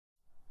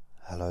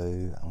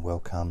Hello and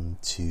welcome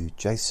to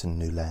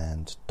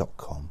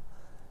jasonnewland.com.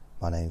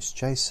 My name is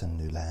Jason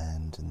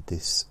Newland and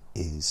this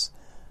is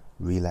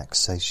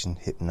Relaxation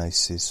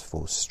Hypnosis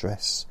for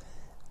Stress,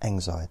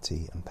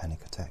 Anxiety and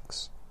Panic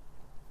Attacks.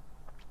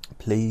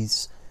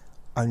 Please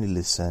only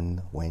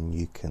listen when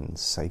you can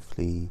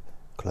safely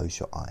close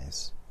your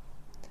eyes.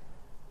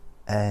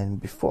 And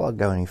before I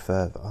go any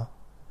further,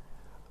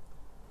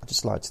 I'd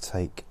just like to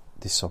take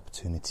this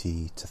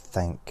opportunity to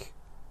thank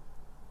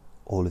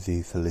all of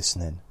you for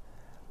listening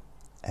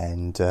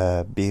and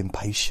being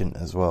patient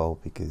as well,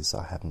 because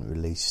I haven't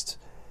released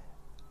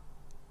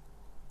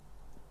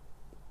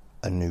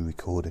a new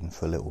recording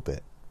for a little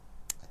bit.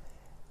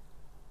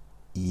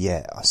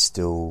 Yeah,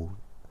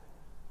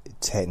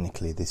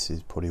 technically this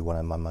is probably one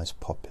of my most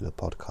popular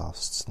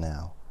podcasts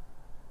now,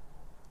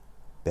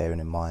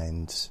 bearing in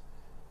mind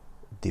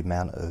the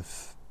amount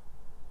of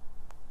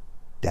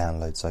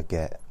downloads I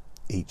get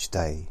each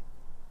day.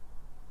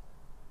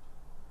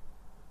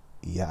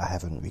 Yeah,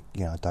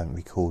 I don't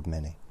record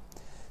many.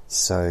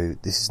 So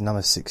this is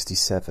number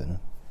 67,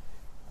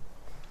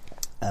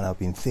 and I've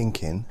been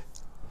thinking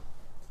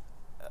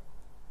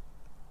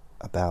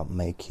about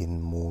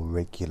making more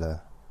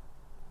regular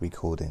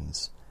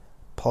recordings,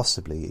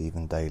 possibly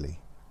even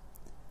daily,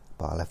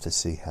 but I'll have to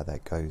see how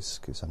that goes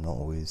because I'm not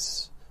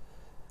always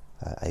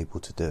able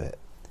to do it.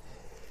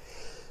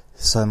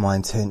 So my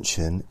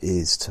intention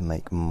is to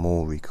make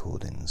more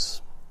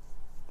recordings,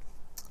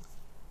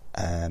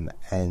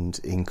 and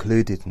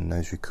included in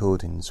those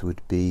recordings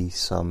would be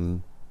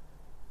some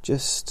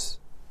just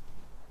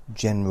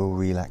general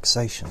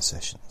relaxation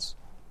sessions.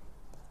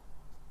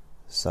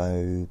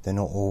 So they're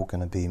not all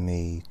going to be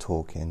me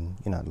talking,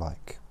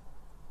 like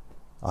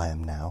I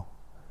am now.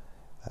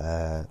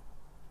 They're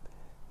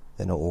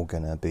not all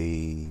going to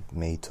be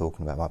me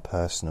talking about my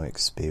personal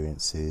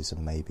experiences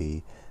and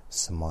maybe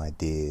some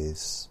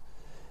ideas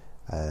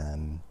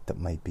that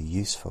may be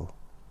useful.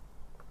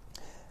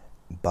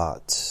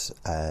 But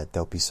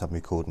there'll be some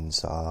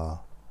recordings that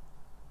are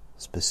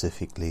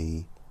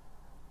specifically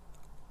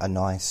a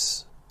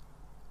nice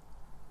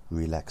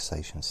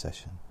relaxation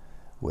session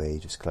where you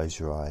just close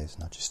your eyes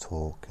and I just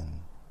talk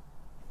and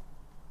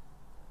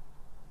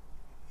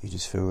you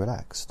just feel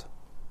relaxed.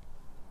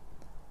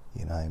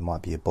 It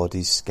might be a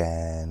body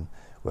scan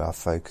where I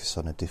focus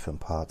on the different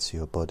parts of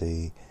your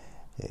body.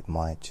 It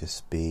might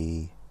just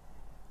be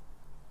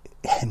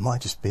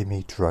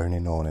me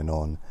droning on and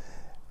on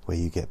where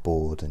you get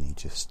bored and you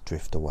just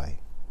drift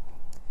away,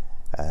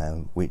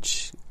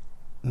 which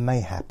may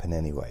happen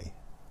anyway.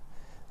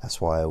 That's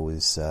why I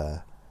always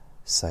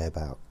say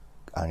about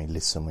only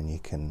listen when you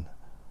can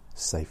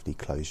safely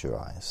close your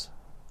eyes.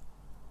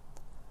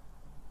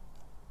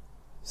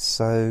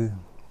 So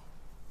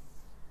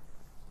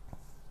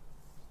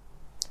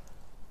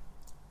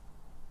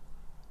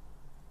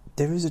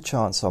there is a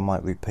chance I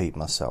might repeat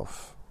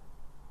myself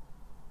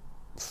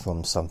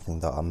from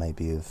something that I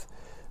maybe have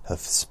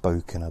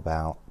spoken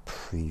about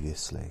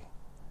previously,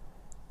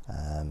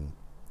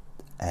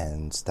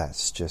 and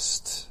that's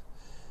just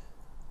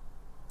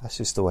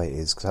the way it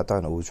is, because I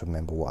don't always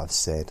remember what I've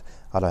said.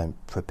 I don't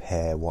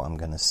prepare what I'm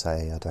going to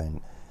say. I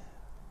don't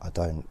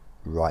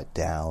write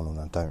down, and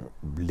I don't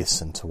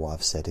listen to what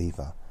I've said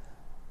either,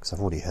 because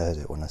I've already heard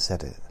it when I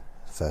said it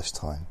first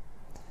time.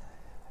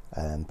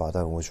 But I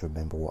don't always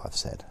remember what I've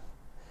said.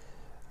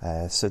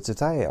 So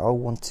today I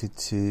wanted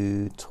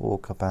to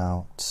talk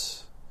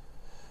about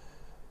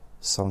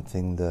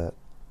something that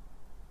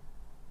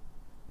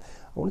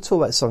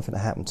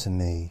happened to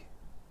me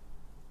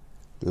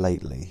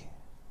lately.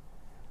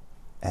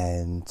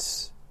 And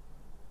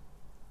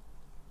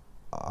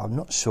I'm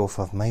not sure if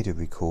I've made a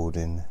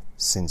recording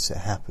since it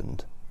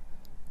happened,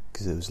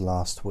 because it was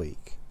last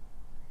week.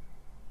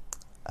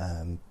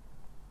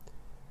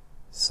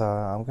 So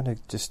I'm going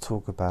to just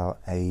talk about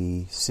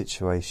a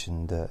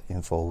situation that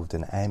involved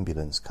an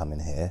ambulance coming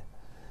here,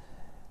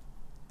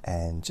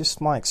 and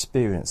just my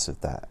experience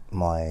of that,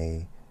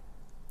 my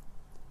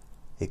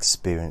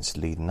experience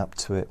leading up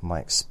to it, my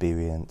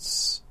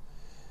experience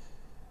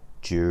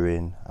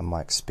during, and my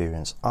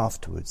experience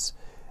afterwards,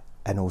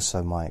 and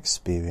also my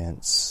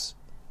experience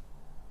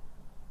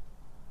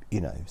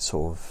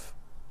sort of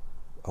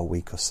a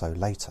week or so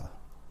later.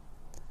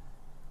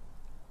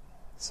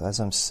 So as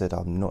I said,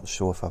 I'm not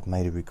sure if I've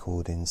made a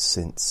recording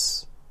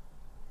since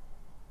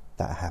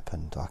that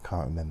happened. I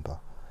can't remember.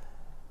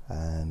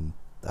 I'd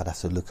have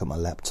to look at my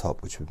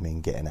laptop, which would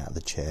mean getting out of the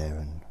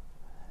chair,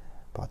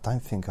 but I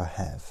don't think I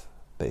have.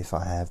 But if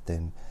I have,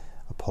 then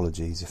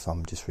apologies if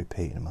I'm just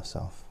repeating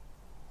myself.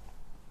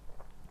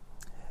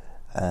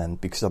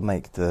 Because I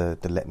make the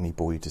Let Me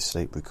Bore You to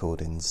Sleep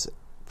recordings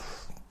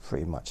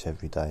pretty much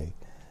every day,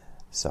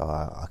 so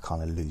I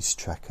kind of lose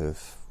track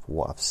of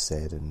what I've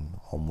said and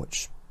on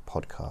which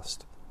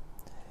podcast.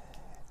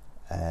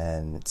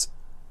 And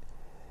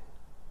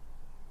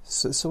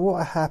so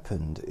what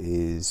happened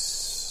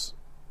is,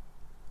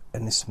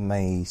 and this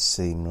may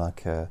sound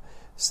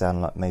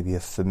like maybe a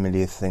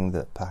familiar thing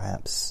that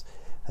perhaps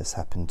has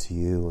happened to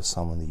you or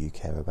someone that you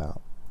care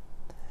about.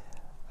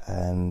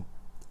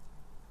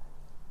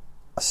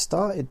 I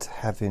started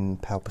having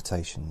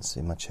palpitations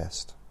in my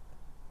chest,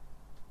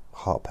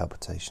 heart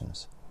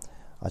palpitations.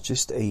 I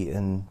just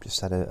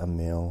had a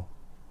meal,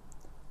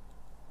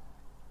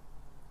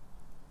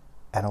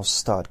 and I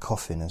started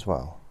coughing as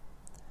well,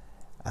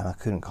 and I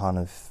couldn't kind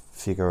of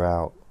figure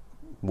out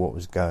what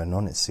was going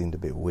on. It seemed a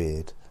bit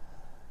weird,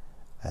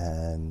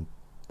 and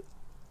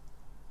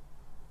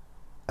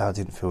I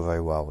didn't feel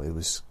very well. It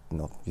was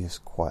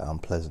quite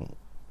unpleasant.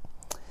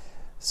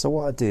 So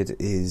what I did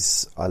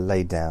is I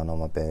lay down on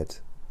my bed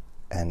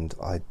and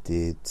I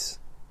did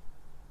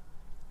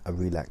a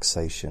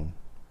relaxation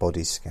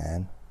body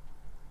scan,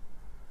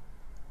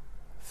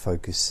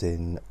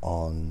 focusing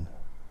on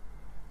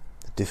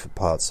the different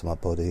parts of my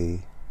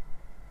body,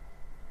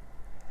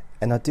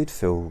 and I did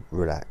feel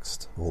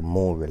relaxed, or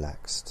more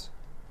relaxed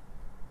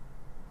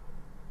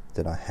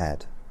than I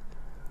had.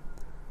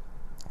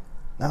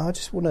 Now I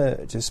just want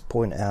to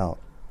point out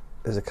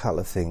there's a couple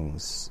of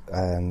things.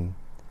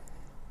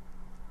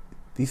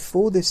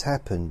 Before this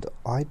happened,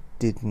 I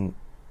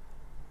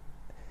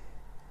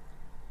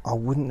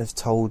wouldn't have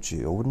told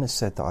you, I wouldn't have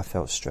said that I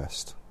felt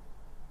stressed.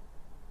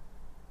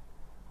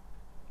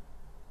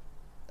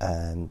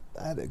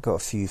 I've got a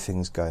few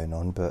things going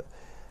on, but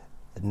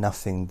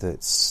nothing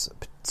that's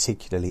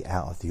particularly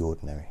out of the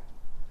ordinary.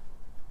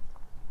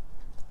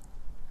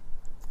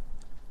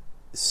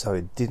 So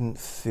it didn't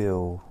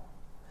feel,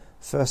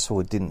 first of all,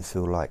 it didn't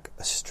feel like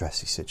a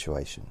stressy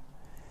situation.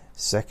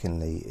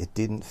 Secondly, it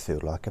didn't feel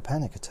like a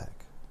panic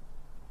attack.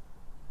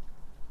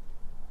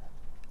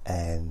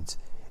 And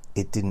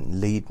it didn't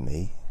lead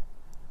me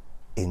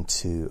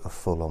into a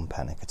full-on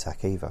panic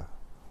attack either,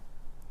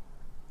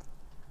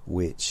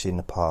 which in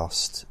the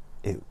past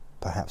it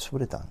perhaps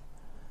would have done.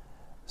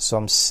 So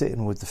I'm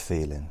sitting with the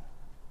feeling,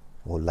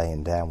 or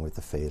laying down with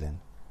the feeling,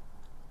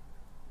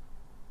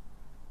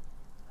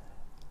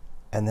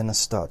 and then I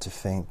start to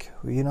think,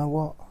 well, you know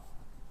what?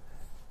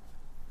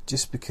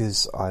 Just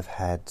because I've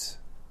had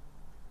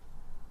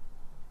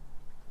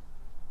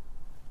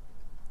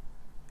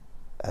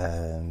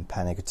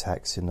panic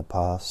attacks in the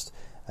past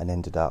and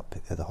ended up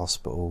at the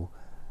hospital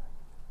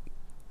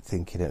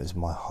thinking it was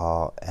my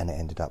heart and it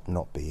ended up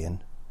not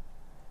being,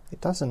 it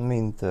doesn't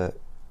mean that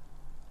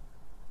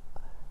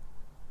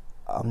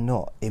I'm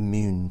not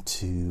immune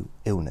to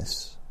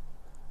illness.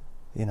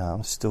 You know,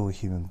 I'm still a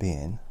human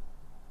being,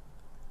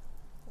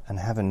 and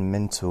having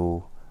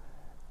mental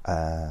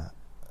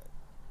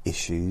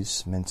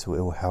issues, mental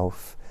ill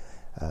health,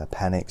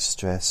 panic,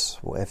 stress,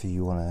 whatever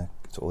you want to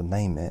sort of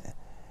name it,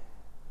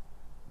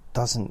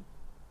 doesn't,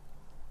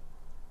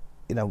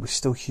 you know, we're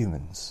still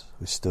humans.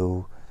 We're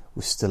still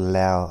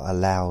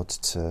allowed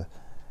to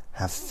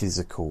have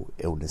physical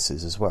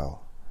illnesses as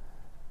well.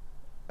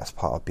 That's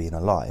part of being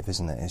alive,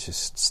 isn't it? It's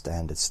just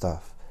standard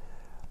stuff.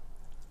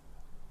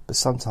 But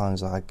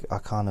sometimes I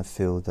kind of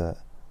feel that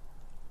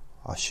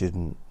I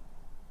shouldn't,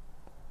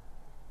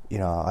 you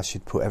know, I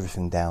should put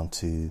everything down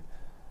to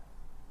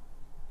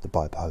the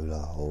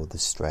bipolar or the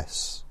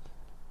stress.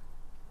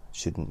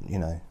 Shouldn't, you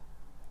know,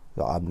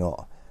 that I'm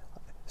not.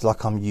 It's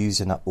like I'm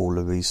using up all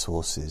the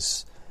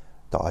resources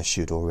that I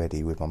should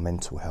already with my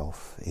mental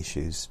health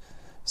issues.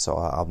 So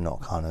I'm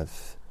not kind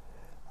of,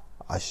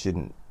 I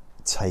shouldn't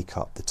take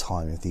up the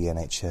time of the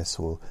NHS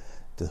or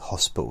the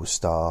hospital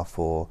staff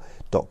or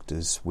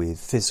doctors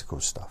with physical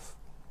stuff,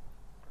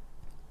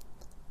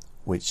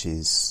 which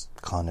is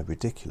kind of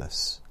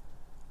ridiculous,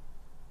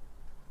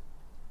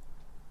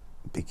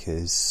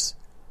 because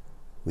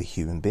we're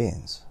human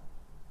beings.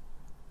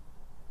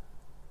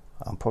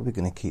 I'm probably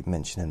going to keep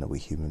mentioning that we're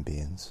human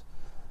beings,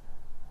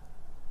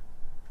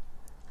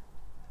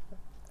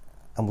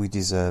 and we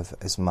deserve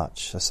as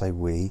much. I say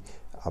we,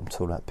 I'm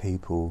talking about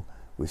people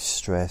with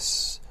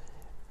stress,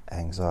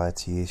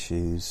 anxiety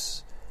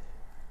issues.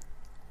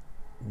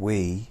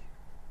 We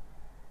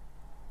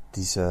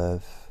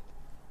deserve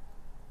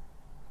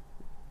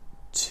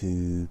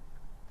to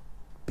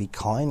be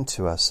kind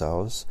to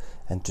ourselves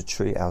and to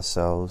treat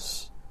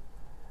ourselves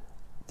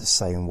the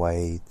same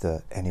way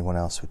that anyone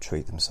else would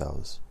treat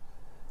themselves.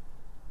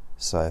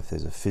 So if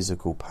there's a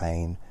physical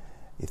pain,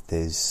 if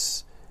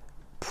there's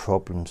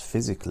problems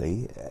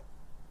physically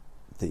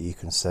that you're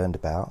concerned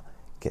about,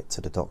 get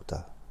to the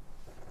doctor.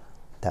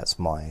 That's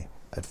my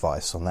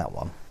advice on that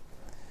one.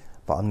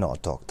 But I'm not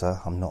a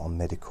doctor, I'm not a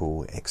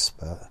medical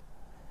expert,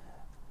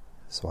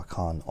 so I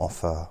can't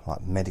offer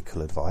like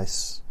medical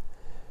advice.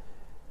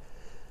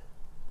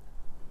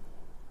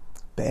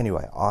 But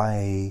anyway,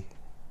 I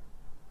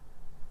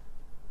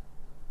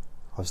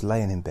was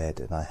laying in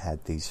bed and I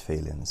had these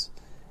feelings,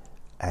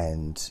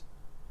 and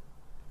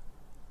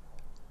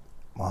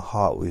I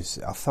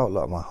felt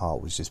like my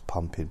heart was just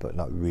pumping, but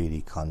not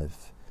really kind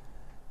of,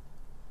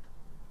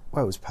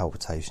 well, it was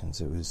palpitations,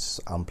 it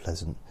was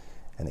unpleasant,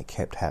 and it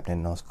kept happening,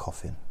 and I was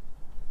coughing.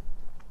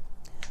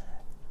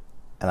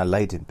 And I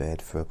laid in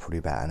bed for probably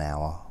about an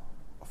hour,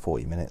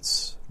 40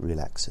 minutes,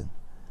 relaxing.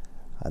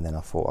 And then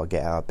I thought, I'll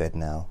get out of bed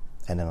now,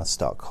 and then I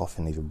start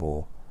coughing even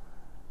more.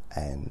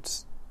 And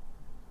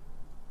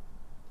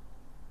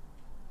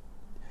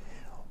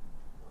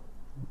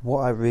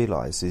what I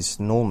realised is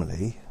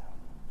normally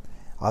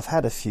I've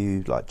had a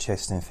few like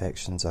chest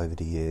infections over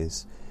the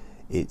years.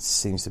 It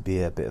seems to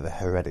be a bit of a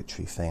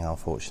hereditary thing,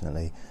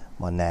 unfortunately.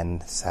 My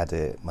nan's had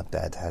it, my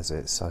dad has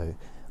it, so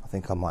I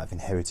think I might have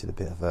inherited a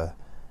bit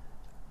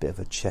of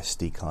a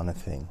chesty kind of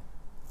thing.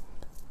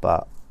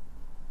 But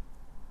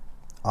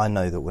I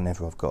know that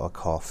whenever I've got a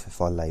cough,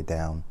 if I lay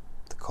down,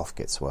 the cough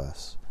gets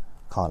worse.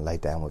 I can't lay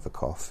down with a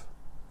cough,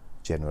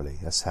 generally.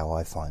 That's how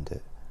I find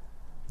it.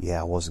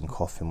 Yeah, I wasn't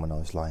coughing when I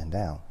was lying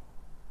down.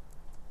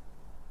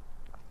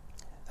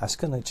 That's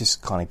going to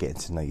just kind of get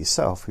to know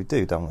yourself. We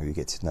do, don't we? We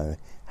get to know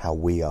how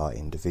we are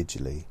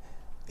individually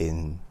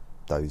in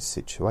those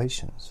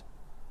situations.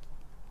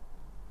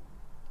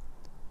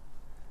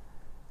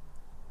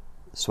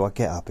 So I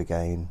get up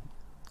again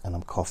and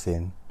I'm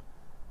coughing,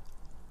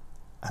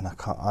 and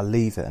I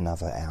leave it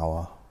another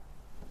hour,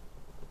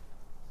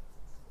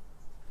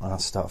 and I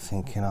start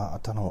thinking, I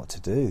don't know what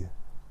to do.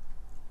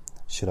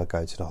 Should I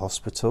go to the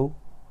hospital?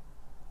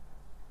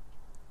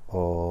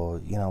 Or,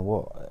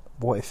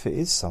 what if it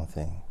is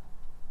something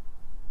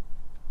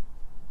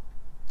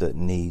that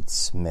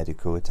needs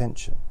medical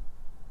attention?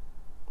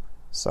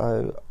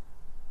 So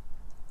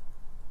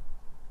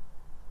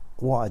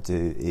what I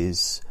do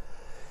is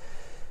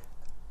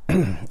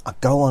I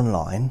go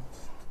online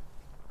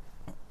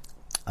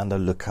and I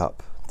look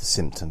up the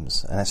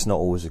symptoms, and that's not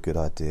always a good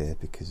idea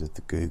because of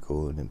the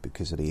Google and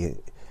because of the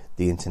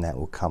internet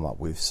will come up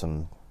with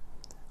some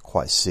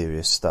quite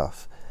serious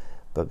stuff.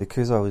 But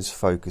because I was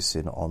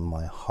focusing on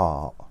my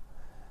heart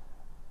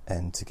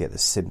and to get the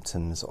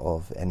symptoms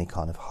of any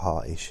kind of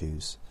heart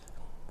issues,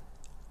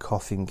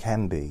 coughing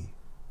can be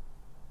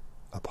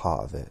a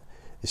part of it.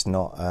 It's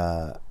not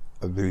a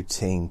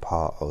routine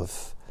part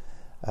of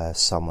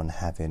someone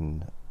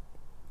having a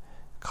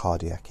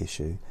cardiac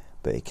issue,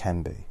 but it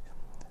can be.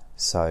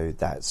 So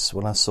that's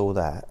when I saw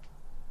that,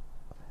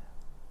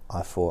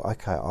 I thought,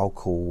 okay, I'll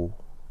call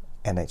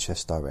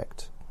NHS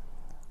Direct,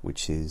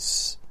 which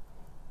is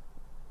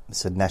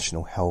it's a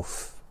national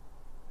health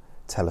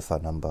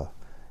telephone number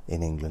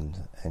in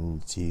England,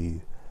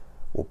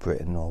 or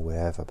Britain or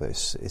wherever, but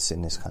it's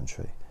in this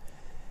country.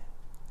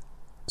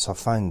 So I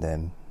phoned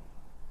them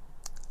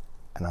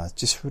and I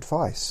just for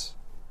advice,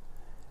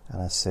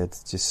 and I said,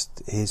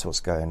 just here's what's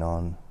going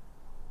on.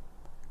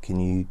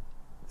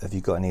 Have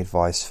you got any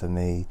advice for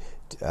me?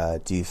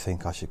 Do you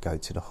think I should go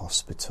to the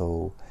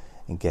hospital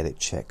and get it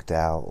checked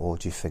out, or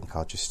do you think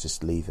I'll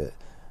just leave it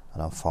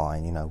and I'm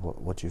fine?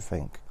 What do you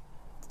think?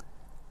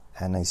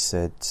 And they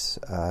said,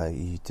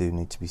 you do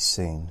need to be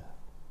seen.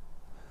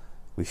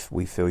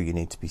 We feel you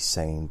need to be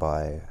seen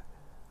by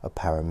a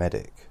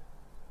paramedic.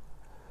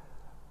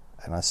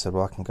 And I said,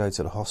 well, I can go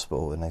to the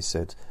hospital. And they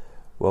said,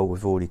 well,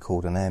 we've already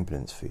called an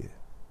ambulance for you.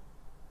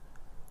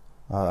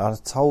 I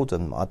told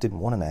them I didn't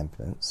want an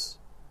ambulance.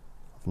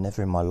 I've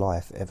never in my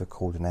life ever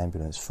called an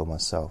ambulance for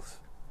myself.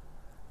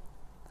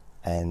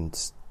 And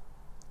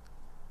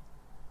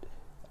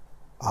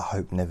I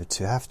hope never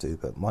to have to,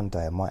 but one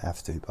day I might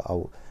have to. But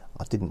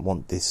I didn't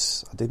want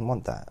this. I didn't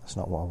want that. It's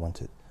not what I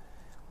wanted.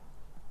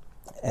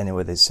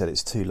 Anyway, they said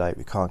it's too late.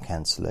 We can't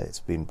cancel it. It's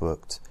been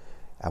booked,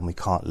 and we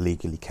can't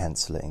legally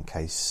cancel it in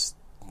case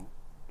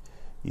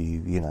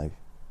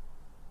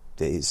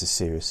it's a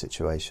serious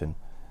situation.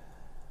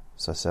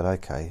 So I said,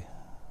 okay,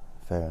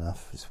 fair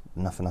enough. There's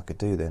nothing I could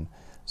do then.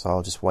 So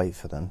I'll just wait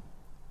for them.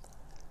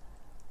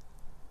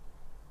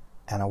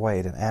 And I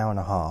waited an hour and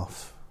a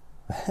half.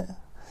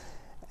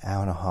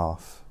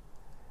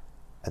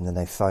 And then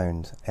they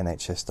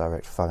NHS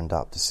Direct phoned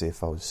up to see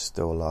if I was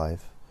still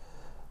alive.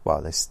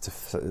 Well,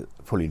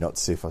 probably not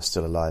to see if I was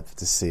still alive, but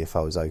to see if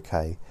I was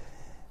okay.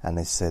 And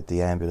they said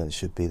the ambulance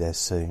should be there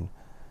soon.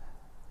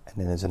 And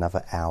then there's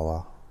another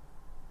hour,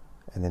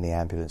 and then the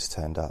ambulance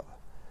turned up.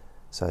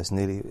 So it was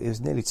nearly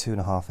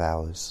 2.5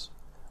 hours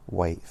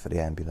wait for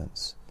the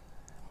ambulance,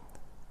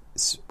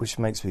 which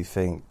makes me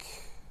think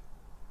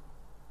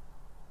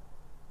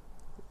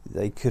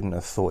they couldn't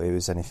have thought it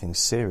was anything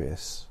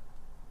serious.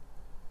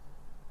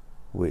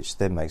 Which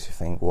then makes me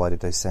think, why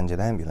did they send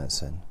an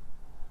ambulance in?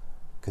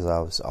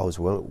 Because I was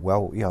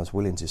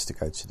willing just to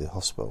go to the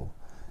hospital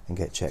and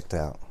get checked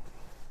out.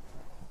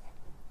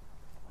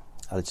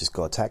 I just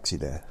got a taxi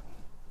there.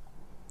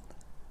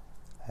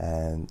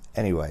 And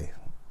anyway,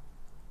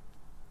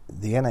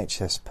 the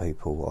NHS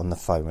people on the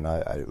phone, when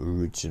I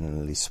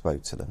originally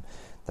spoke to them,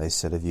 they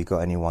said, have you got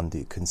anyone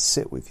that can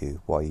sit with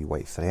you while you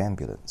wait for the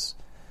ambulance?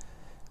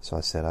 So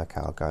I said,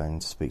 okay, I'll go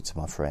and speak to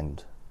my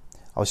friend.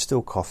 I was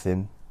still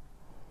coughing,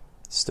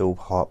 still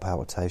heart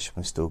palpitation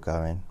was still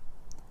going.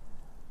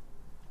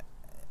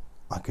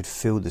 I could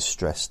feel the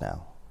stress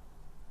now.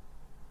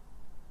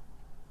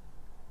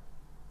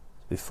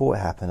 Before it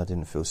happened, I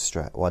didn't feel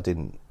stress. Well,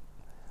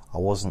 I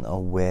wasn't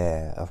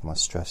aware of my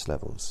stress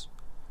levels.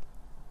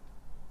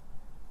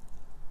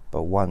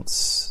 But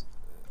once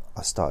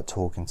I started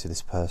talking to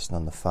this person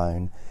on the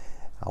phone,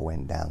 I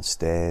went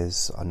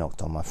downstairs, I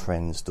knocked on my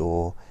friend's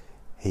door.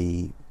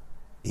 He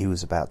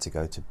was about to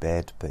go to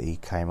bed, but he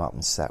came up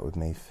and sat with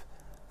me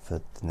for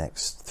the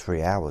next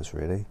 3 hours,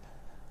 really.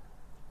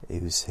 He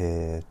was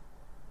here,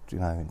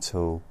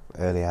 until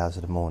early hours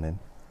of the morning.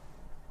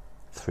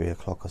 3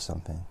 o'clock or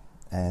something,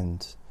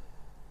 and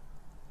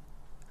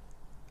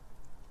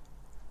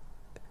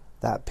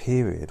that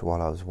period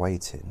while I was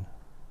waiting,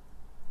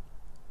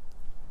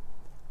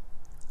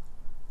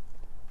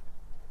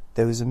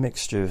 there was a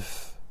mixture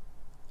of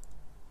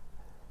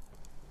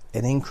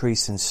an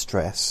increase in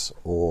stress,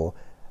 or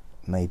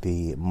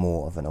maybe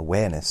more of an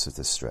awareness of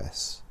the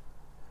stress,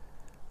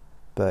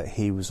 but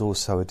he was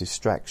also a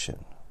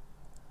distraction.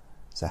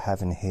 So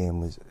having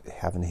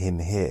him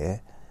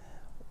here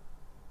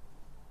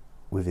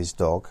with his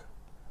dog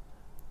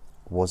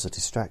was a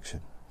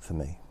distraction for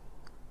me.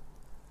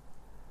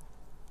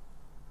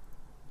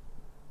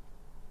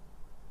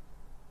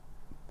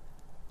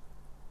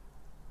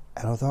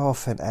 And although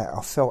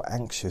I felt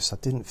anxious, I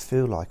didn't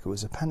feel like it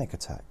was a panic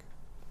attack.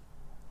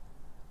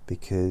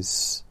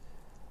 Because,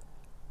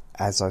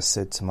 as I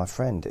said to my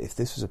friend, if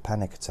this was a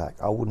panic attack,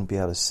 I wouldn't be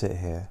able to sit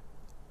here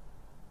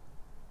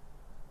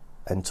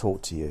and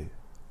talk to you.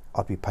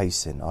 I'd be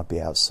pacing, I'd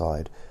be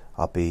outside,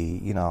 I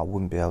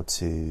wouldn't be able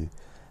to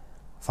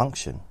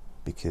function,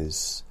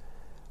 because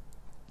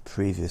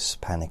previous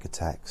panic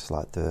attacks,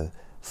 like the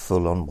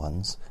full-on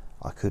ones,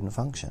 I couldn't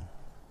function.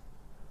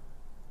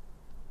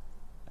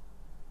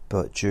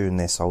 But during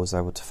this, I was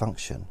able to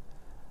function.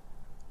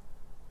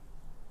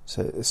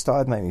 So it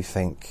started making me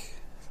think,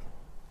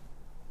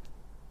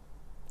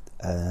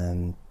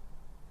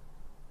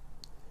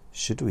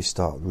 should we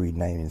start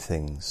renaming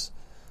things?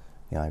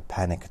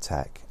 Panic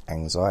attack,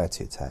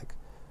 anxiety attack,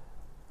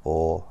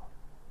 or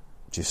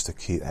just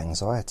acute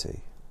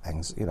anxiety,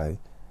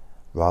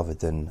 rather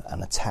than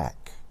an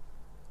attack.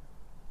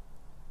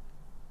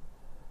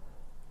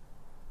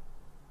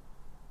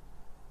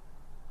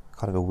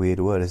 Kind of a weird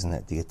word, isn't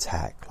it? The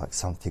attack, like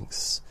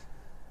something's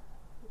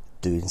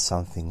doing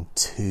something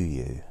to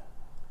you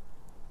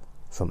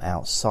from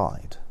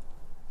outside.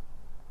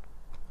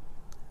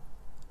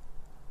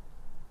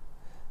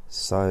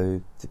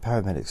 So the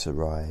paramedics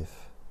arrive,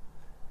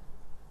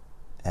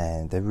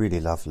 and they're really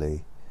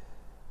lovely,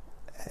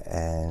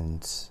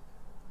 and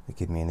they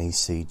give me an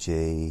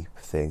ECG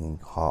thing,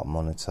 heart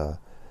monitor,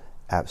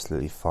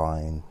 absolutely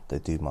fine. They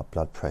do my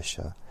blood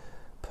pressure,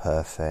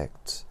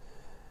 perfect.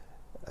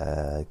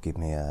 Give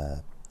me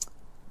a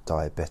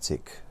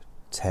diabetic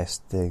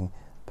test thing,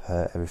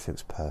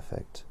 everything's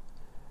perfect.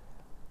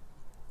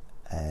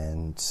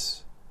 And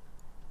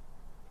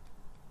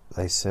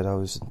they said I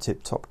was in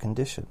tip-top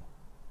condition.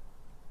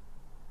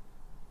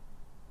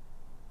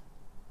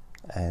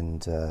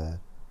 And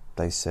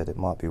they said it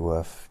might be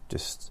worth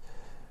just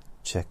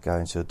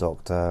going to a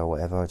doctor or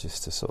whatever,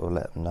 just to sort of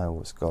let them know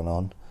what's gone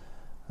on.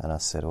 And I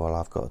said, well,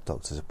 I've got a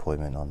doctor's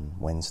appointment on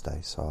Wednesday,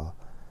 so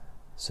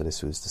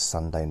this was the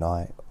Sunday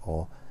night,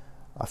 or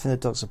I think the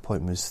doctor's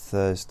appointment was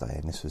Thursday,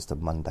 and this was the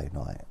Monday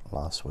night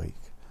last week,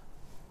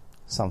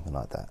 something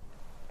like that.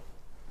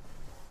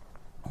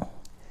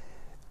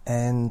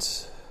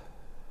 And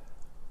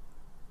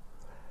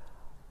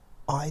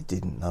I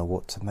didn't know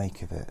what to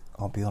make of it,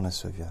 I'll be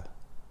honest with you,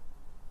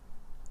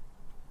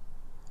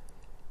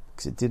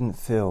 because it didn't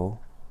feel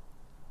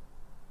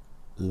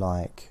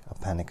like a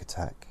panic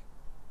attack.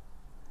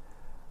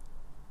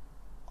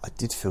 I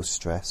did feel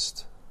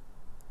stressed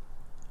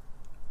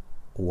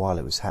while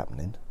it was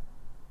happening.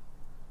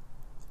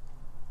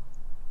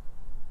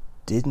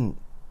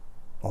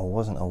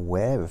 Wasn't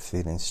aware of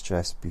feeling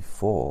stressed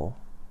before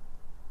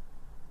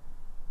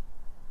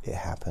it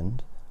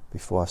happened,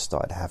 before I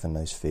started having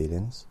those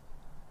feelings.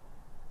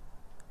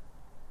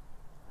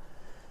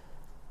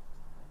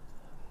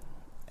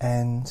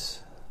 And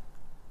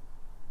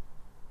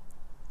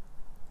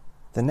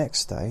the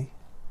next day,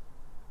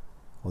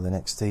 or the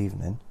next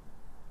evening,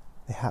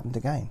 it happened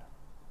again.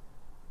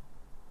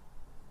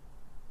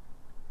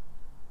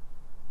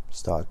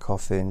 Started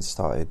coughing,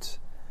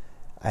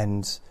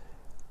 and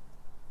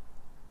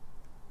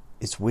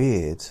it's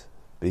weird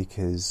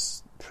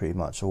because pretty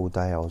much all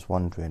day I was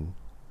wondering,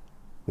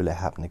 will it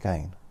happen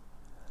again?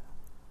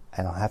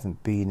 And I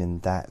haven't been in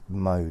that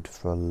mode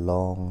for a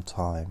long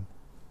time,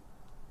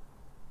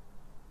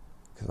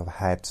 because I've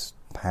had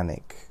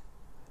panic,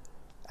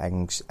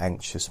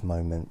 anxious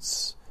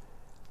moments,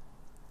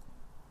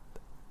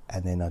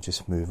 and then I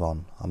just move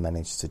on. I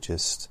manage to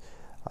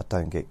I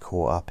don't get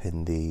caught up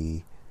in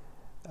the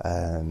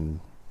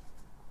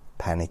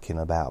panicking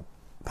about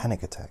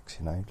panic attacks,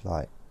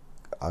 like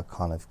I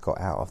kind of got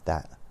out of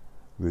that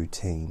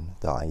routine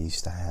that I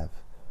used to have.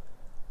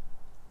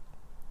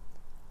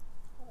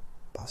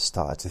 But I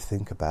started to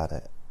think about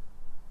it,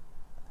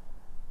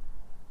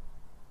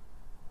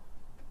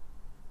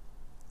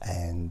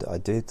 and I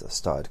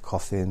started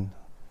coughing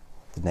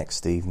the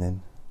next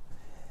evening.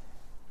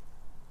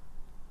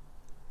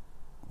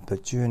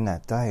 But during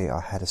that day I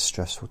had a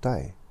stressful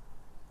day.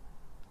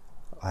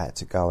 I had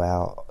to go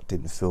out,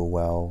 didn't feel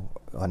well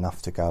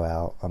enough to go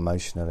out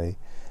emotionally,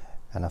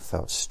 and I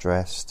felt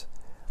stressed.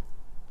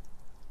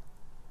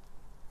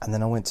 And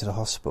then I went to the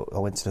hospital, I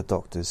went to the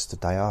doctors the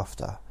day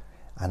after,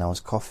 and I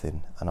was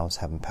coughing and I was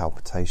having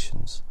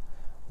palpitations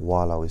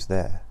while I was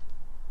there.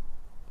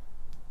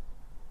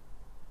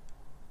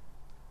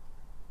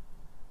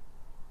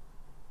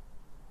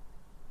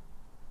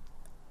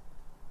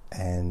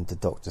 and the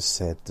doctor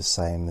said the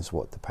same as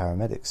what the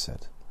paramedics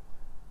said.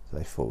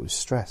 They thought it was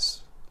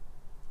stress.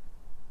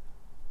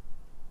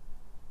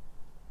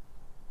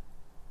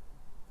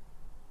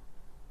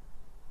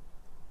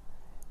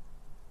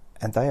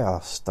 And they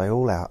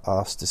all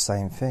asked the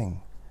same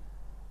thing.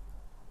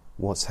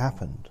 What's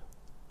happened,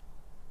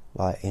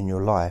 like, in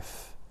your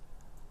life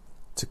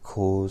to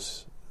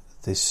cause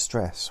this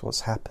stress?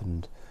 What's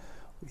happened?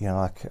 You know,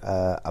 like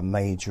a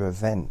major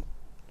event.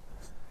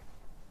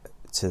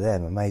 To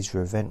them, a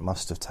major event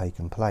must have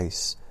taken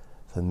place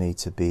for me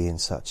to be in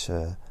such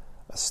a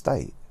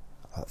state,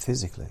 like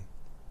physically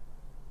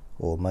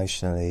or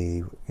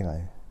emotionally, you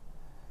know.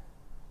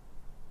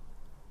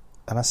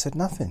 And I said,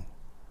 nothing.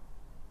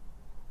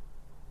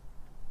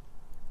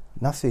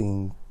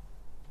 Nothing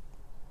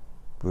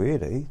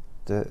really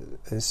that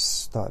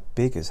is like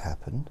big has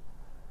happened.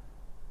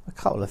 A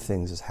couple of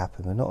things has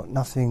happened, but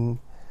nothing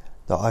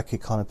that I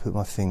could kind of put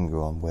my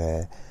finger on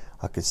where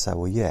I could say,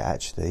 well, yeah,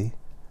 actually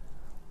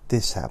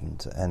this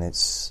happened. And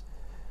it's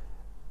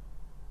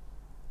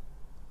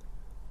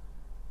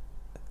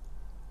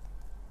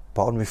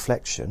but on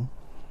reflection,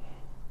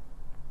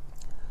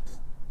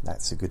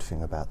 that's a good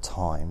thing about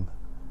time.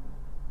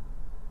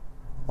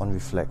 On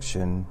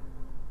reflection,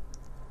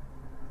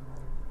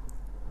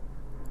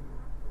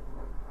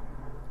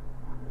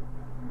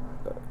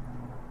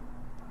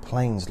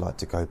 planes like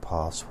to go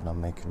past when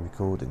I'm making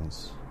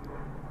recordings.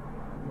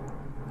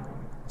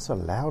 It's a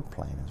loud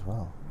plane as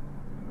well.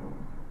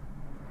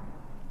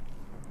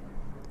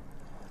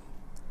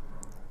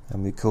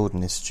 I'm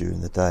recording this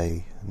during the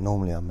day.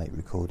 Normally I make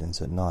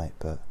recordings at night,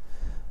 but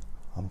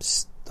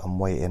I'm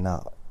waiting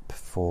up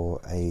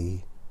for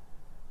a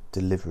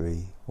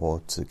delivery or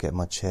to get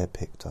my chair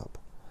picked up,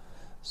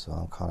 so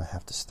I kind of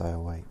have to stay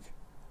awake.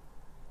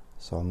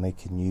 So I'm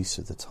making use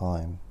of the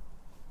time.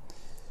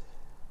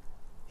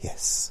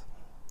 Yes.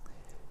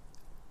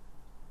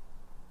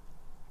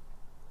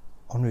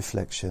 On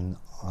reflection,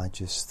 I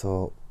just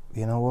thought,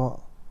 you know what?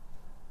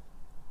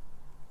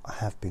 I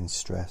have been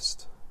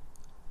stressed.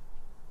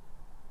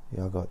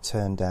 I got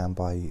turned down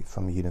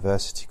from a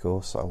university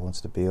course that I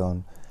wanted to be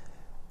on,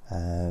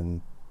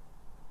 and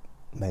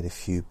made a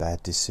few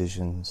bad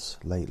decisions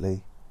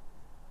lately,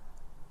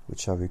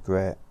 which I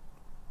regret.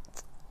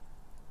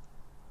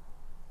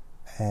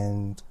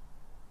 And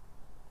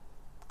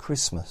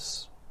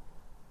Christmas,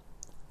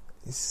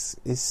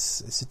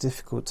 it's a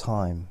difficult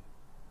time.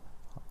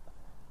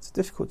 It's a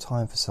difficult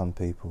time for some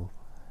people,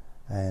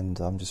 and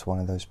I'm just one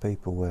of those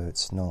people where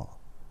it's not.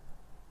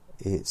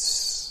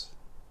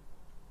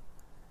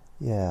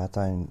 I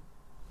don't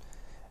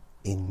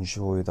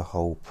enjoy the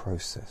whole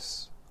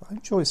process. I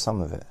enjoy some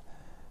of it,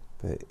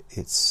 but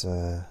it's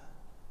I'm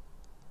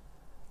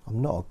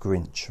not a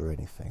Grinch or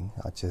anything.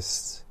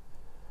 It's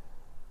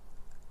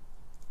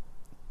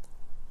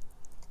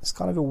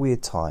kind of a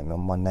weird time.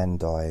 My nan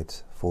died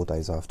 4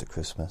 days after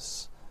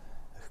Christmas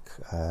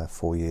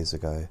 4 years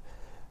ago,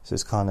 so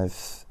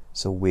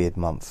it's a weird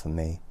month for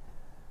me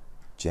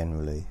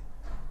generally,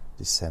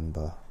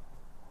 December.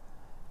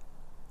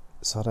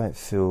 So I don't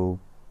feel,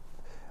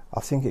 I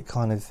think it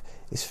kind of,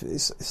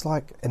 it's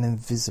like an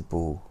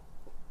invisible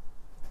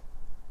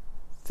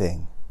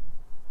thing.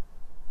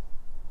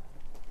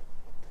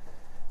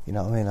 You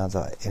know what I mean?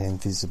 Like an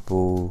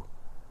invisible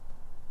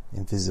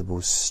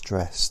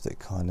stress that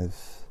kind of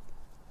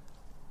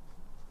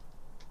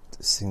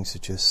seems to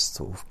just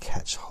sort of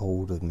catch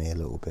hold of me a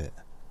little bit.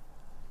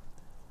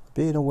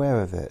 Being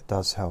aware of it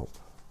does help.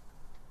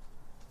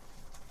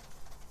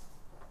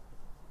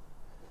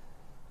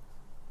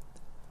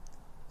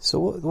 So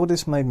what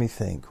this made me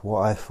think,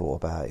 what I thought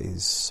about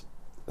is,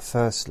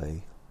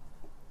 firstly,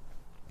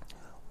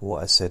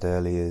 what I said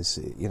earlier is,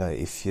 you know,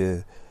 if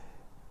you're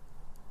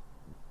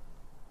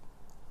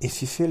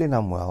feeling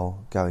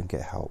unwell, go and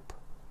get help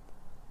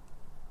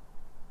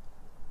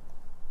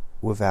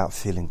without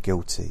feeling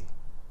guilty,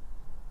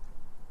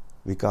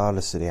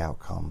 regardless of the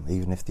outcome,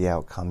 even if the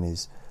outcome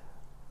is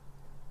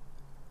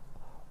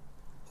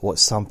what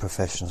some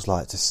professionals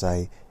like to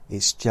say,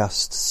 it's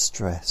just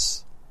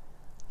stress.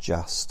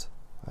 Just.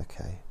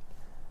 Okay.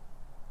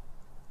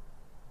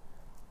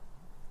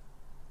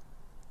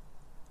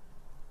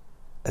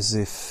 As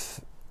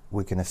if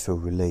we're going to feel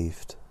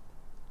relieved.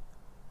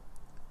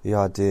 The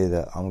idea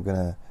that I'm going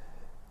to,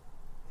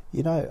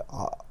 you know,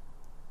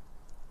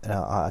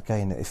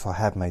 again, if I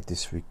had made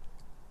this,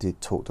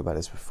 talked about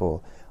this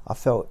before, I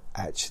feel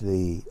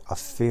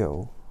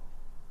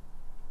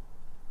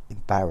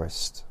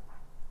embarrassed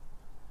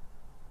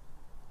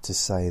to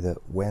say that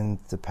when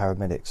the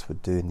paramedics were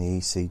doing the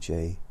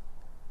ECG,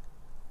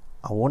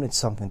 I wanted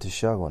something to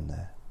show on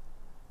there,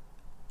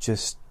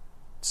 just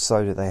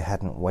so that they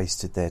hadn't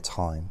wasted their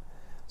time,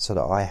 so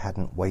that I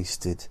hadn't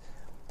wasted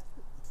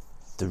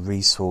the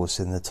resource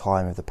and the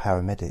time of the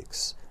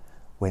paramedics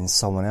when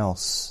someone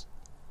else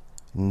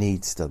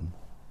needs them,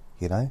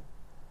 you know?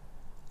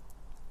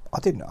 I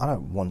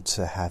don't want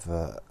to have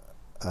a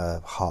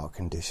heart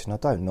condition. I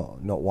don't,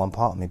 not one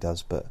part of me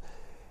does, but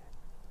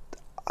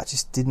I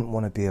just didn't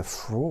want to be a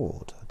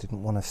fraud. I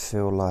didn't want to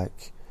feel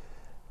like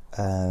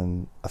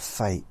a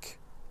fake,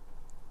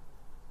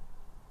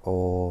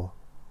 or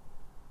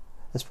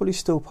there's probably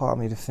still part of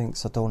me that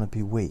thinks I don't want to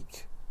be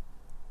weak,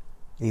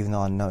 even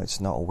though I know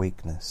it's not a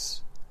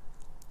weakness.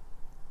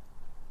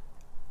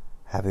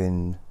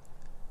 Having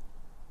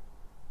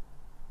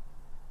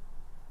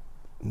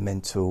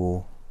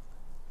mental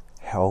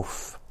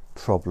health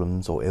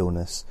problems or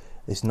illness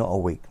is not a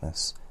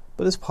weakness,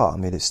 but there's part of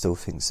me that still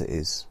thinks it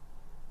is,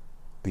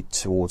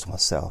 towards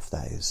myself,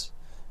 that is.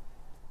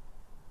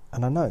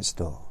 And I know it's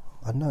not.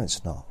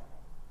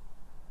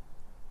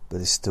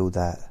 But it's still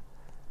that.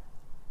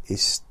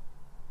 It's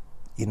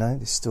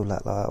still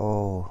that, like,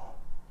 oh,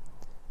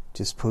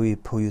 just pull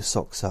your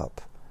socks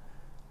up,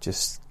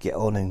 just get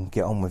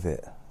on with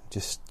it.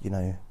 Just,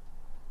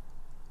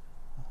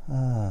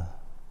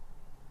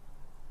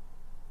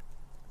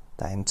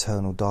 that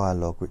internal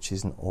dialogue, which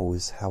isn't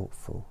always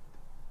helpful.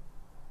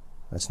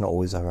 It's not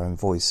always our own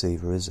voice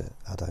either, is it?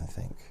 I don't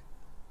think.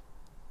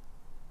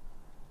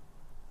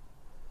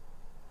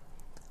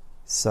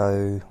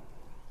 So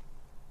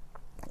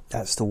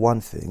that's the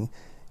one thing.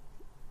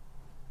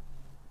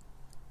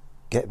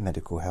 Get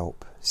medical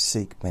help,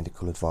 seek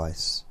medical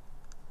advice.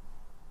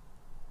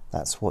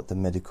 That's what the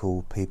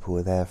medical people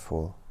are there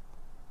for.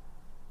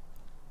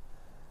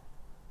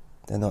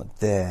 They're not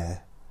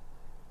there.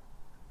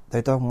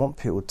 They don't want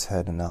people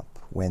turning up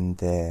when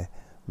they're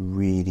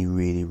really,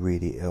 really,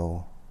 really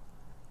ill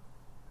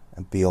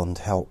and beyond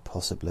help,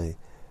 possibly.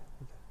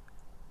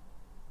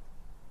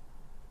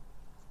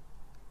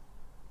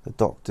 The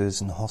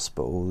doctors and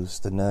hospitals,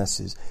 the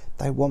nurses,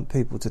 they want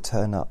people to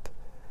turn up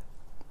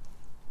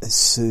as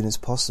soon as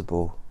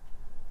possible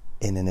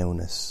in an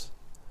illness,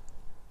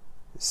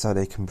 so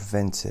they can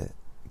prevent it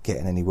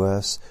getting any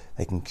worse,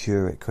 they can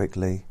cure it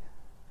quickly,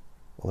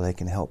 or they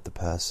can help the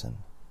person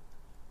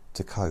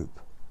to cope.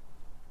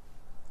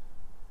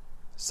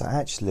 So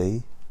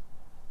actually,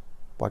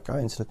 by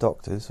going to the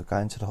doctors or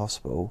going to the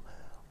hospital,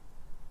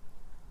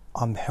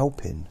 I'm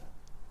helping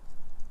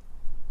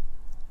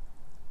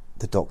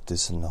the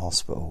doctors and the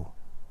hospital,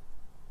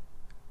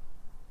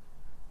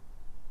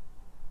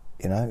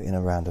 in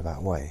a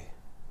roundabout way.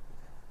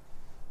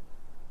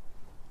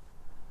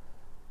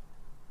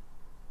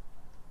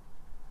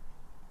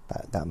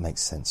 That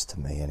makes sense to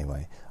me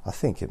anyway. I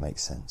think it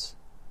makes sense.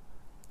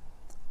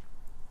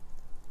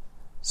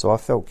 So I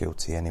felt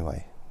guilty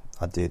anyway.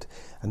 I did.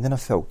 And then I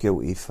felt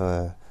guilty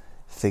for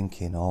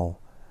thinking,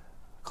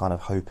 kind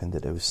of hoping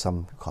that there was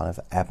some kind of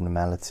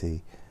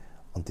abnormality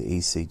on the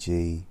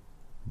ECG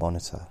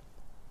monitor.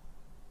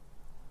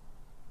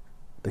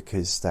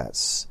 Because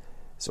it's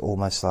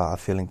almost like I'm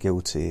feeling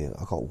guilty.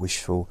 I got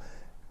wishing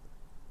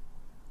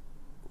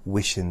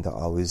that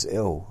I was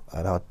ill,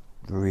 and I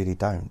really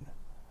don't.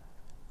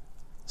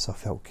 So I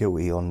felt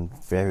guilty on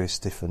various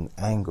different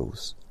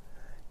angles.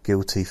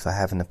 Guilty for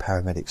having the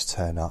paramedics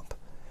turn up,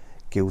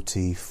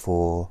 guilty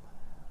for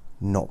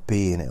not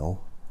being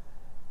ill,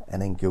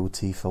 and then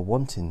guilty for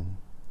wanting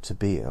to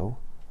be ill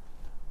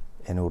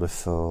in order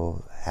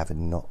for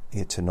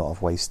to not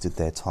have wasted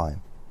their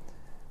time.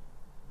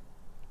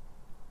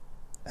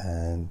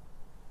 And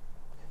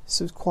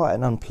so it was quite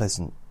an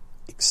unpleasant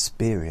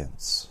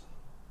experience.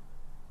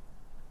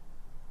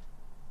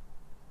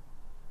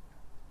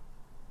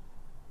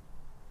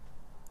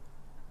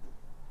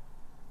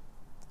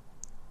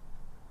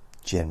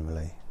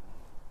 Generally.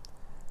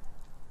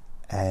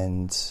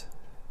 And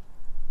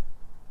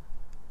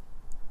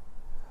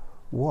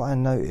what I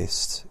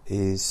noticed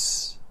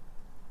is,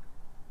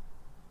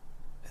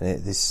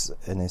 it's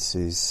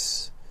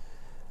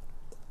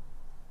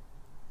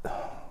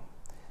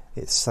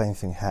the same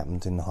thing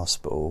happened in the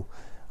hospital.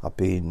 I've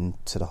been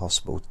to the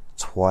hospital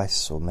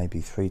twice or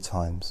maybe 3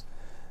 times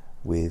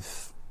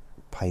with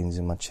pains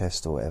in my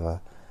chest or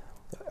whatever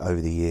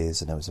over the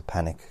years, and there was a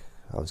panic.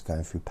 I was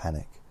going through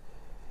panic.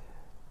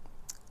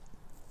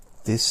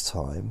 This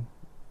time,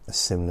 a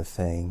similar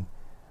thing,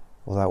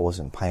 although it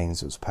wasn't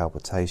pains, it was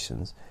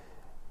palpitations.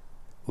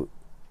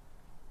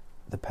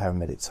 The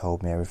paramedic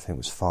told me everything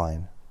was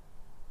fine.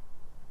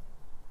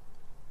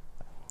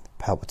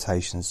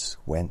 Palpitations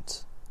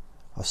went.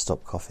 I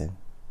stopped coughing.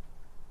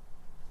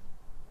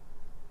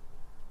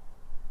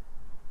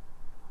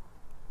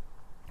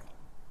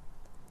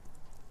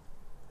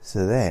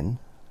 So then,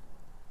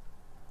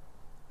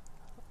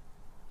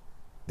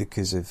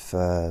 because of,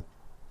 I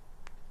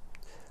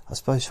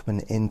suppose from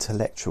an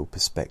intellectual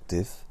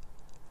perspective,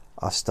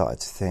 I started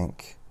to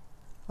think,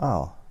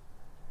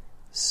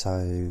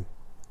 so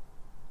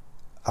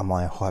am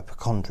I a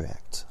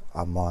hypochondriac?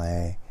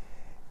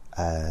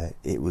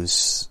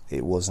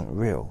 It wasn't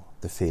real.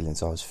 The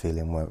feelings I was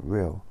feeling weren't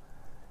real.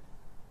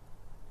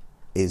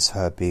 Is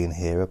her being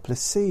here a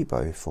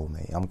placebo for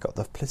me? I've got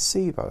the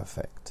placebo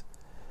effect.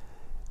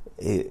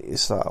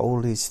 It's like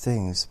all these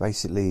things,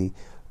 basically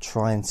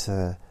trying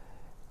to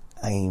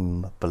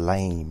aim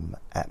blame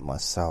at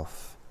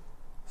myself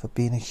for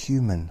being a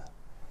human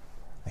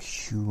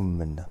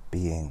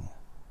being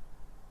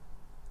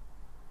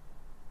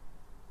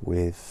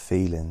with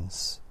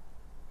feelings.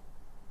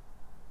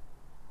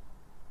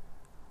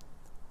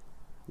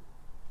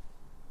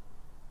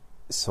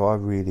 So I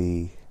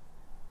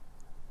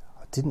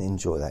didn't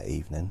enjoy that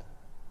evening.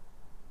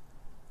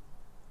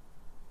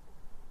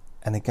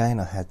 And again,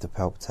 I had the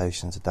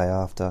palpitations the day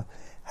after,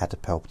 had the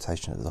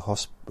palpitation at the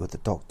hospital with the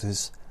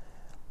doctors,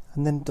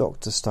 and then the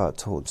doctors started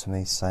talking to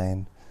me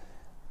saying,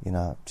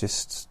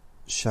 just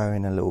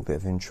showing a little bit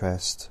of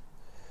interest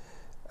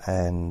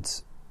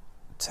and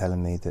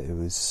telling me that it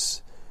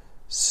was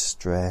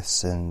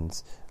stress,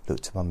 and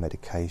looked at my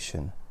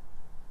medication,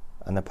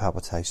 and the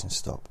palpitation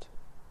stopped,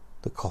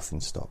 the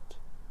coughing stopped.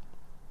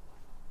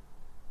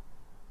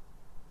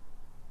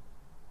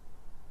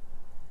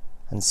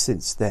 And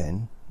since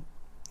then,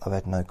 I've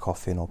had no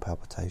coughing or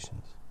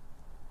palpitations.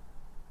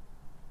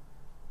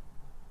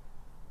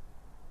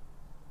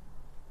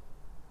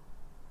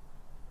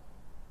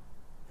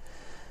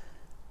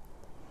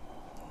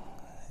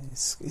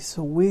 It's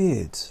a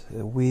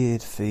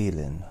weird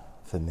feeling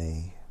for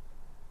me.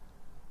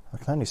 I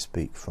can only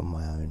speak from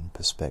my own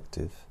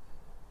perspective.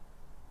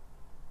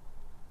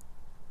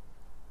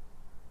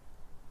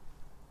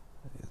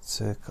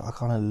 I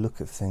kind of look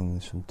at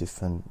things from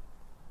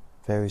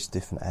various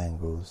different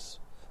angles.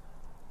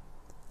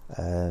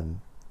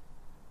 And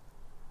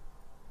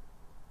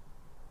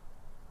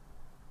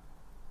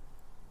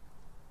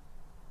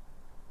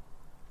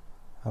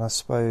I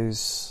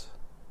suppose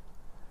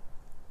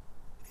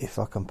if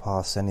I can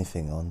pass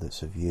anything on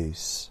that's of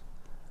use,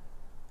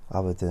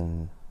 other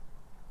than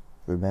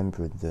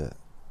remembering that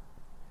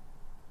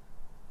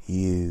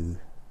you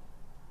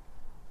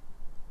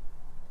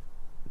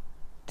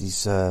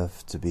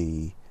deserve to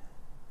be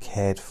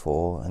cared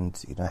for, and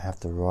have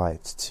the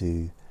right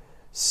to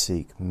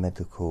seek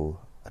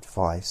medical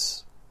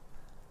advice,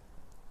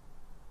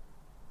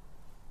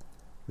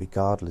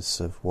 regardless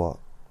of what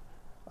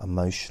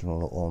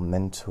emotional or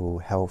mental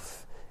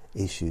health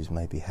issues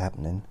may be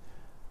happening.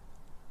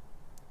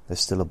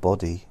 There's still a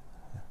body,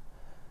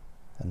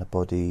 and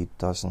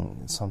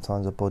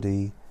sometimes a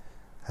body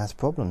has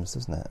problems,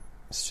 doesn't it?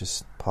 It's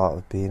just part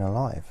of being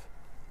alive.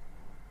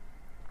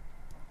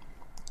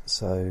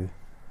 So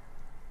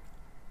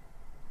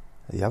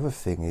the other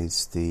thing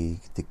is the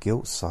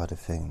guilt side of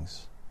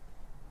things.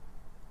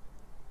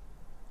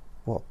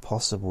 What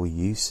possible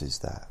use is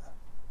that?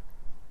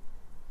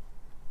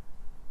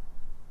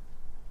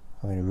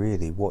 I mean,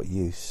 really, what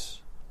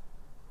use?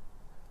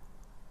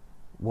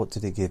 What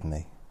did it give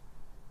me?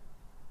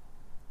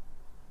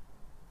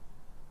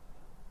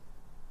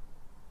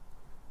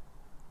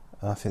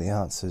 And I think the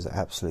answer is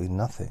absolutely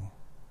nothing.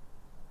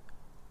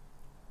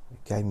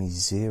 It gave me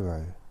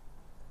zero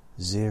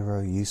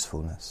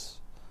usefulness.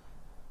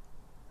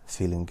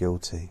 Feeling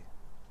guilty.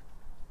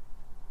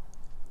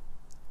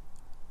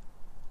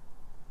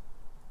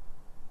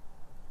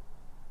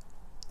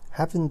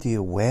 Having the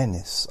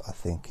awareness, I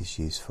think, is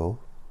useful.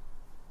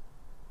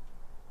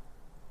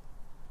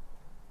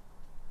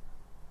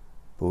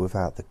 But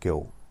without the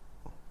guilt.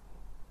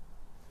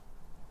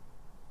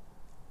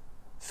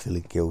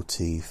 Feeling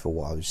guilty for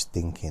what I was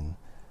thinking.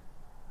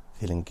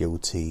 Feeling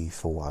guilty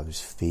for what I was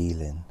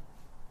feeling.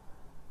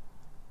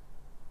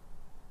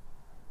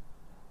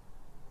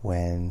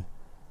 When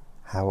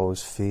how I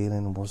was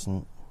feeling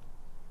wasn't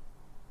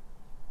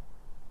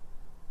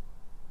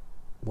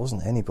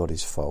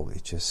anybody's fault,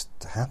 it just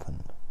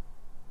happened.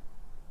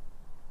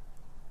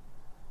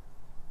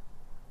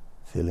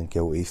 Feeling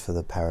guilty for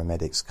the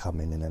paramedics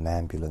coming in an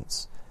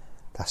ambulance,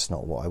 that's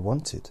not what I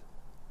wanted.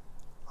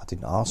 I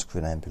didn't ask for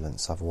an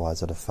ambulance,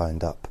 otherwise I'd have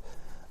phoned up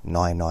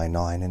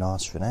 999 and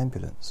asked for an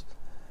ambulance.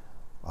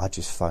 I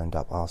just phoned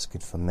up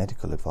asking for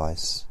medical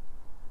advice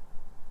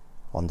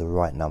on the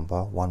right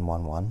number,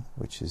 111,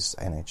 which is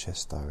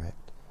NHS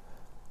Direct,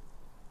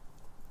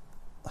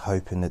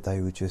 hoping that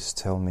they would just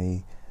tell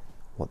me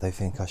what they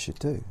think I should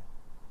do.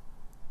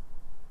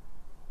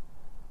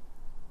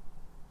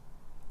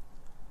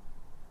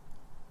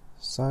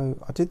 So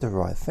I did the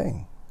right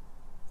thing,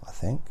 I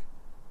think.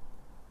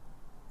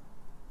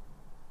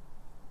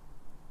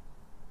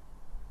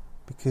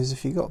 Because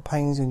if you've got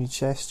pains in your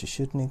chest, you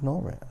shouldn't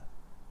ignore it.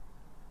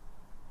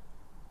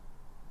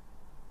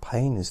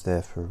 Pain is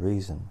there for a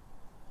reason.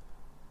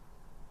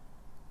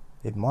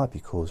 It might be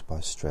caused by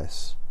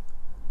stress,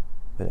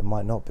 but it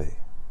might not be.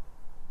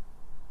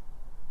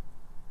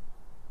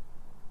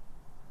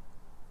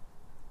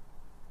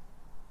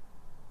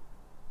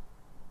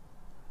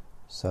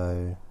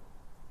 So,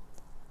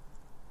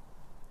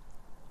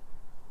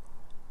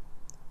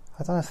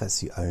 I don't know if that's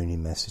the only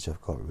message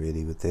I've got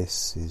really with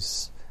this,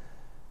 is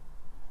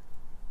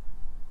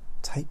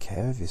take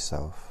care of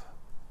yourself.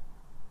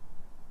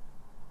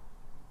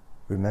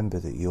 Remember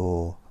that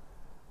you're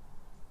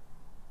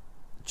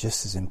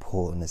just as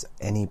important as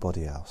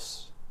anybody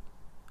else,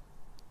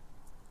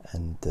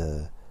 and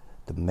the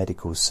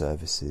medical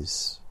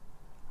services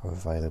are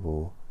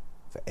available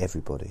for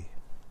everybody,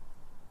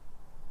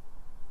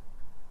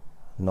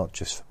 not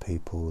just for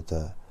people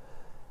that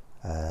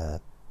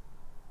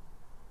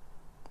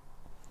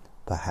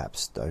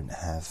perhaps don't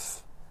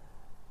have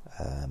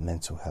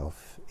mental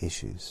health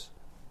issues,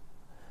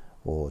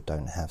 or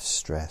don't have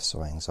stress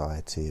or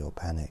anxiety or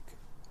panic.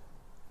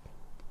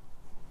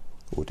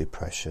 or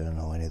depression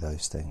or any of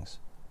those things.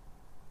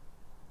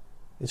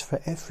 It's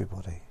for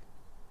everybody.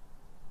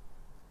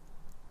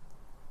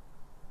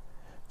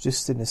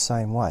 Just in the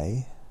same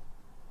way,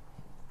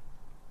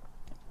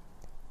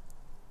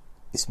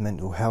 it's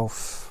mental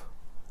health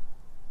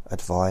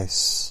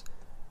advice,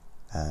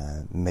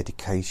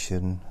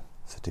 medication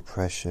for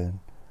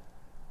depression,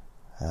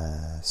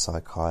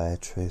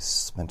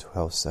 psychiatrists, mental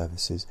health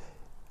services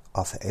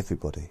are for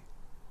everybody.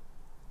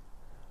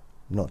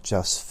 Not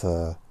just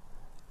for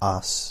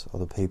us or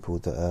the people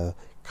that are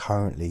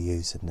currently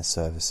using the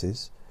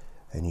services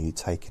and you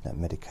taking that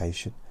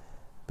medication,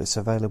 but it's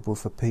available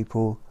for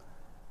people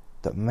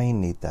that may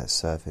need that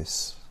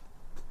service,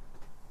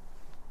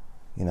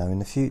 in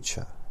the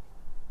future.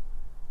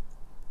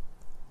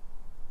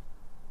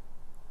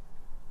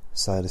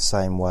 So the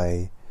same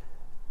way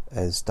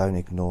as don't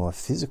ignore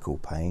physical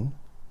pain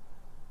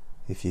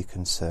if you're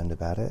concerned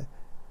about it,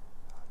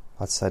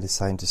 I'd say the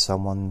same to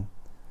someone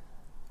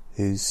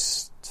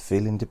who's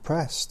feeling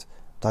depressed.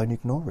 Don't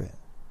ignore it.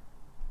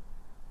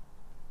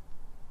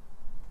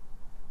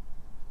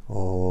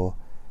 Or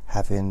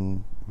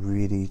having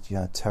really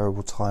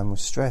terrible time with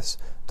stress.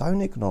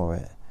 Don't ignore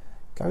it.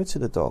 Go to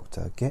the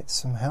doctor. Get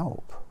some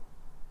help.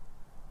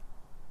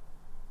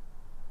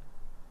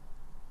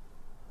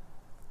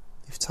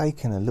 If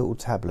taking a little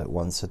tablet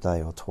once a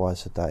day or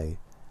twice a day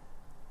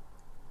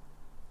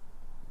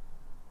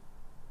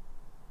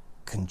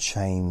can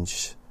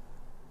change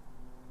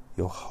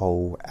your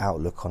whole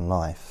outlook on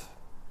life,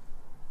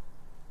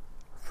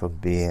 from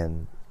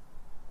being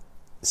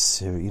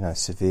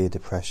severe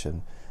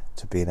depression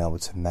to being able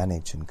to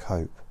manage and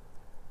cope,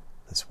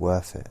 that's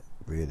worth it,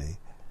 really.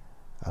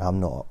 And I'm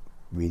not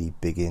really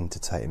big into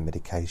taking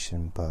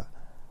medication, but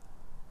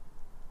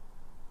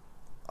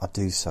I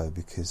do so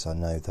because I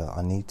know that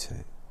I need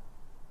to.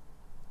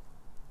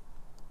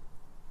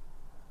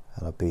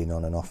 And I've been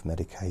on and off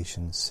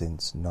medication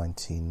since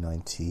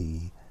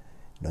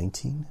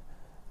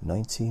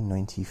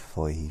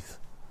 1995.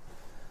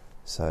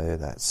 So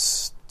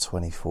that's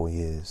 24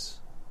 years.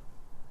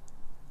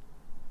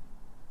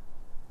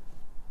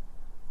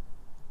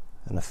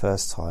 And the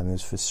first time it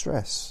was for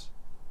stress.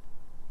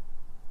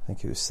 I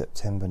think it was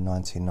September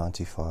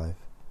 1995.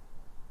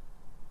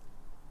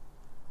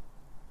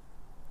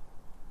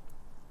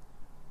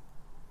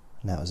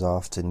 And that was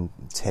after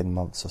 10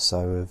 months or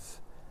so of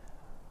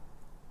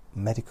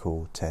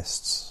medical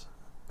tests,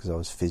 because I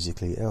was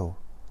physically ill.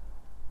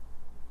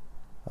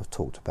 I've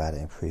talked about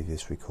it in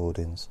previous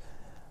recordings.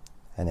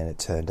 And then it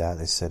turned out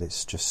they said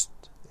it's just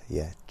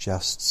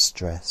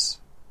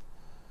stress.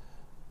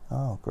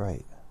 Oh,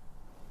 great.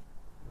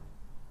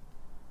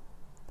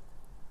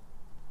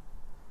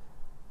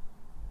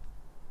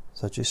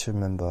 So just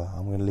remember,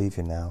 I'm going to leave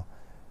you now.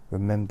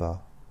 Remember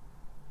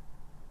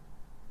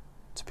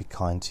to be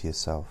kind to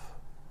yourself.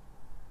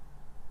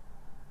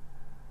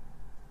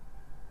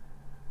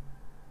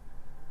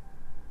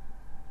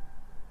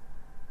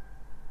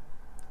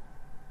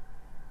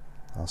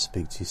 I'll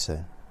speak to you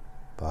soon.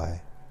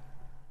 Bye.